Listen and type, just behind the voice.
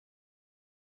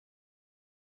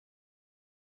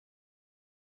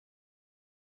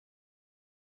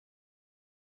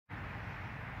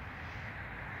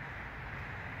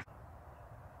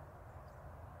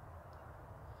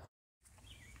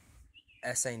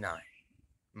Essay 9.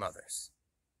 Mothers.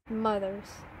 Mothers.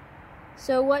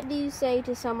 So what do you say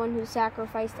to someone who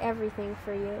sacrificed everything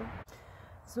for you?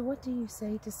 So what do you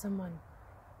say to someone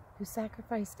who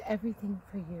sacrificed everything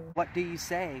for you? What do you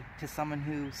say to someone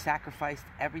who sacrificed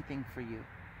everything for you?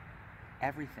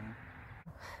 Everything.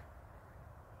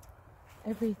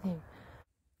 Everything.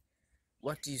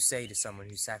 What do you say to someone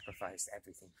who sacrificed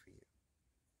everything for you?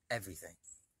 Everything.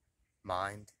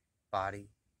 Mind, body,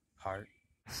 heart.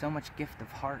 So much gift of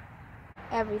heart.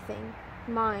 Everything.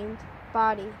 Mind,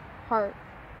 body, heart.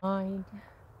 Mind,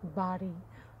 body,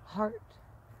 heart.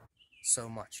 So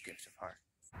much gift of heart.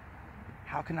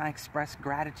 How can I express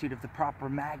gratitude of the proper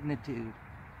magnitude?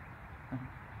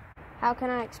 How can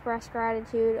I express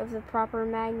gratitude of the proper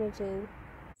magnitude?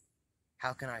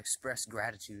 How can I express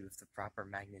gratitude of the proper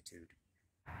magnitude?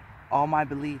 All my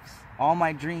beliefs, all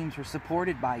my dreams were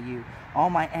supported by you. All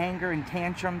my anger and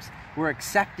tantrums were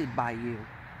accepted by you.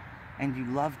 And you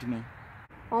loved me.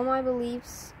 All my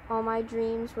beliefs, all my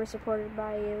dreams were supported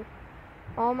by you.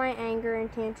 All my anger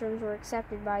and tantrums were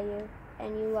accepted by you,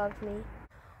 and you loved me.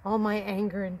 All my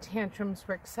anger and tantrums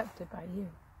were accepted by you.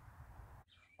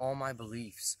 All my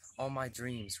beliefs, all my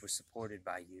dreams were supported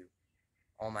by you.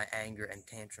 All my anger and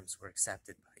tantrums were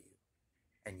accepted by you,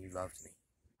 and you loved me.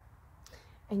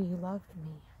 And you loved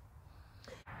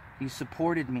me. You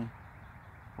supported me.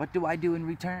 What do I do in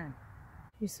return?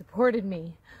 You supported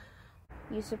me.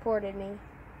 You supported me.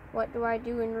 What do I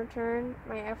do in return?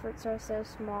 My efforts are so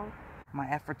small. My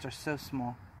efforts are so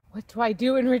small. What do I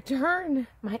do in return?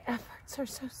 My efforts are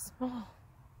so small.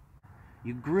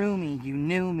 You grew me, you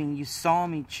knew me, you saw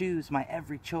me choose my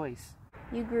every choice.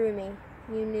 You grew me.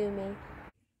 You knew me.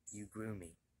 You grew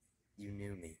me. You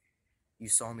knew me. You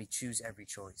saw me choose every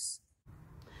choice.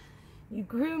 You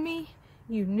grew me,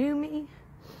 you knew me,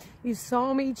 you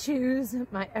saw me choose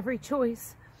my every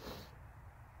choice.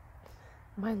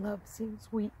 My love seems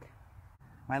weak.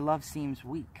 My love seems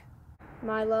weak.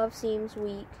 My love seems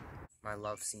weak. My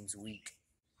love seems weak.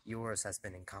 Yours has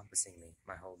been encompassing me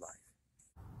my whole life.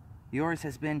 Yours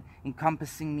has been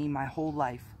encompassing me my whole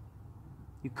life.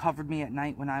 You covered me at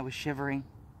night when I was shivering.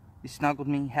 You snuggled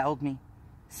me, held me,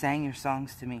 sang your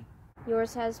songs to me.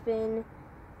 Yours has been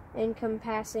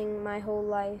encompassing my whole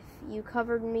life. You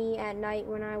covered me at night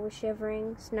when I was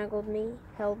shivering, snuggled me,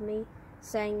 held me,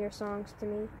 sang your songs to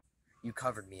me. You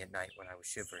covered me at night when I was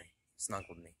shivering,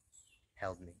 snuggled me,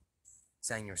 held me,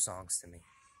 sang your songs to me.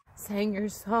 Sang your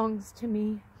songs to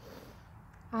me.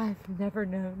 I've never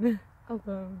known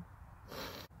alone.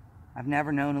 I've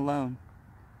never known alone.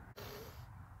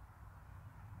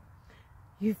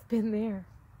 You've been there.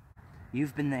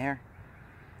 You've been there,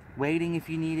 waiting if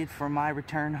you needed for my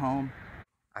return home.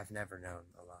 I've never known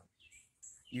alone.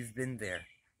 You've been there,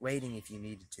 waiting if you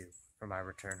needed to, for my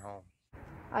return home.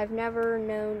 I've never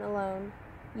known alone.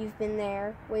 You've been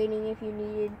there, waiting if you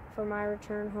needed for my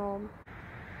return home.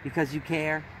 Because you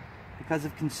care, because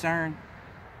of concern,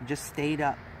 you just stayed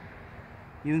up.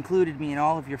 You included me in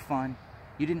all of your fun.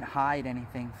 You didn't hide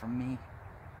anything from me.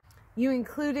 You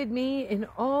included me in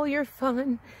all your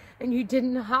fun, and you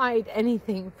didn't hide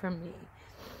anything from me.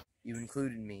 You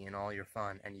included me in all your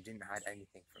fun, and you didn't hide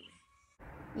anything from me.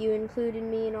 You included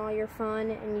me in all your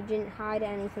fun, and you didn't hide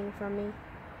anything from me.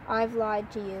 I've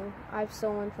lied to you. I've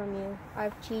stolen from you.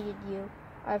 I've cheated you.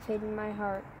 I've hidden my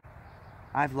heart.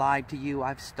 I've lied to you.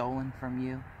 I've stolen from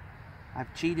you.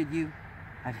 I've cheated you.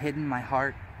 I've hidden my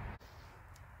heart.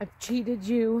 I've cheated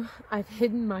you. I've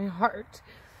hidden my heart.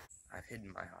 I've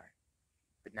hidden my heart.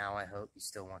 But now I hope you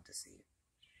still want to see it.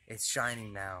 It's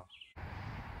shining now.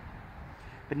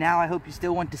 But now I hope you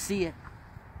still want to see it.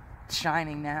 It's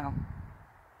shining now.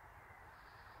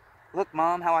 Look,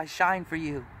 Mom, how I shine for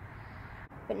you.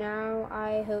 But now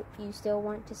I hope you still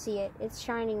want to see it. It's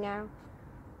shining now.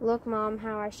 Look, Mom,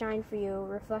 how I shine for you,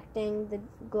 reflecting the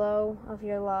glow of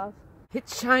your love.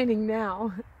 It's shining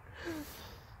now.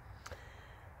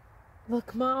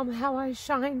 Look, Mom, how I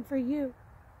shine for you.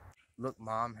 Look,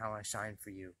 Mom, how I shine for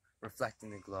you,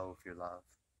 reflecting the glow of your love.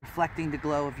 Reflecting the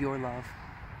glow of your love.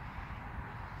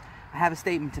 I have a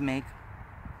statement to make.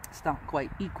 It's not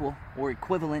quite equal or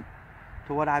equivalent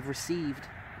to what I've received.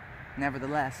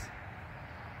 Nevertheless,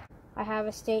 I have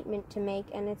a statement to make,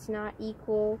 and it's not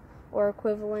equal or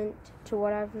equivalent to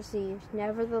what I've received.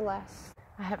 Nevertheless,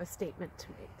 I have a statement to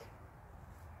make.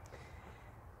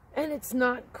 And it's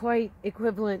not quite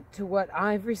equivalent to what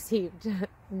I've received.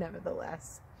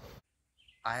 Nevertheless,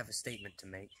 I have a statement to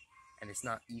make, and it's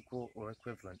not equal or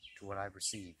equivalent to what I've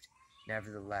received.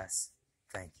 Nevertheless,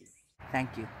 thank you.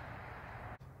 thank you.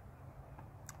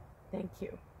 thank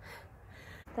you.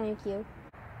 thank you.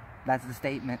 That's the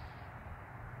statement.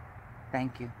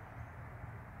 Thank you.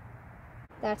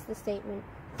 That's the statement.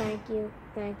 Thank you,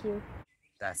 thank you.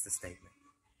 That's the statement.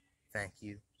 Thank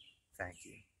you, thank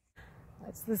you.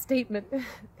 That's the statement.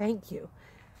 Thank you.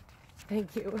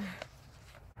 Thank you.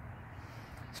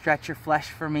 Stretch your flesh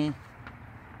for me.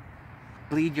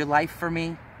 Bleed your life for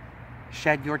me.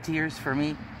 Shed your tears for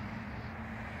me.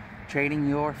 Trading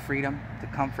your freedom to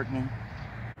comfort me.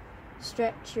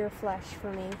 Stretch your flesh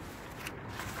for me.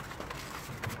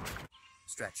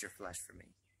 Stretch your flesh for me.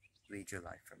 Bleed your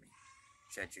life for me.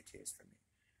 Shed your tears for me.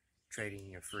 Trading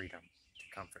your freedom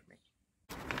to comfort me.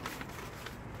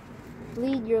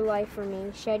 Bleed your life for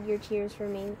me. Shed your tears for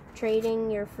me.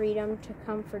 Trading your freedom to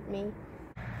comfort me.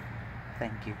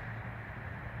 Thank you.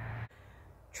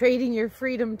 Trading your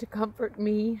freedom to comfort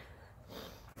me.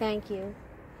 Thank you.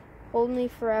 Hold me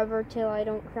forever till I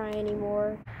don't cry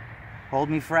anymore. Hold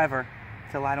me forever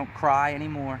till I don't cry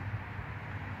anymore.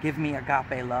 Give me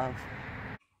agape love.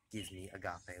 Give me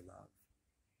agape love.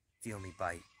 Feel me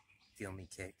bite. Feel me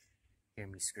kick. Hear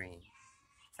me scream.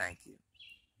 Thank you.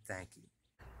 Thank you.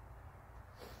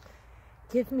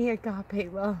 Give me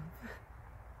agape love.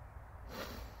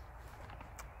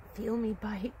 Feel me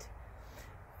bite.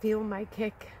 Feel my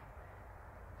kick.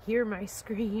 Hear my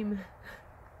scream.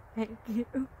 Thank you.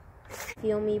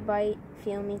 Feel me bite.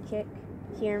 Feel me kick.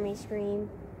 Hear me scream.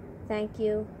 Thank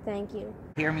you. Thank you.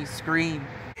 Hear me scream.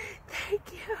 Thank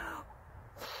you.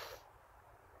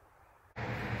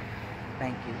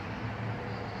 Thank you.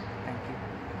 Thank you.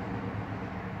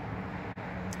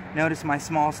 Notice my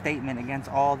small statement against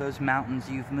all those mountains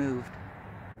you've moved.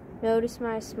 Notice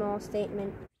my small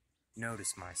statement.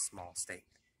 Notice my small statement.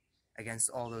 Against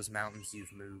all those mountains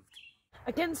you've moved.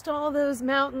 Against all those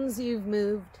mountains you've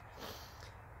moved.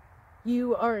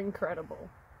 You are incredible.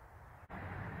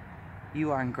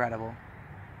 You are incredible.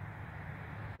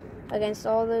 Against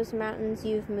all those mountains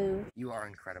you've moved. You are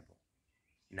incredible.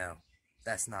 No,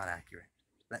 that's not accurate.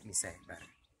 Let me say it better.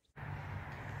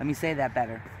 Let me say that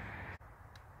better.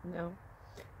 No,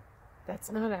 that's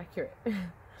not accurate.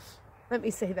 Let me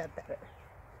say that better.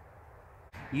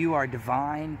 You are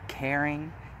divine,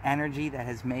 caring energy that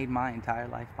has made my entire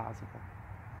life possible.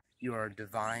 You are a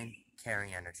divine,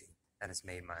 caring energy that has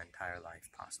made my entire life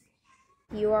possible.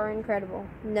 You are incredible.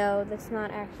 No, that's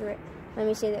not accurate. Let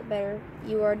me say that better.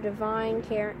 You are a divine,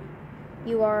 caring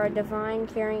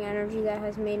energy that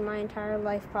has made my entire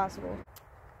life possible.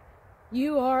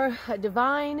 You are a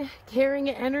divine, caring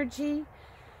energy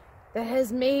that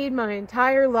has made my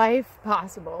entire life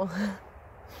possible.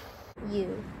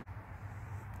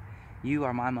 You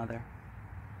are my mother.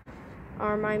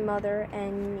 are my mother,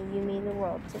 and you mean the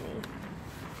world to me.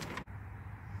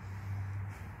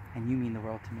 And you mean the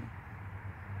world to me.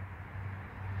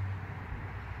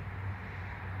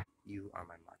 You are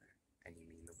my mother, and you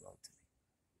mean the world to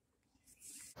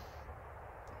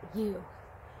me. You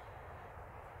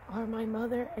are my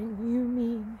mother, and you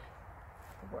mean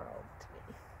the world.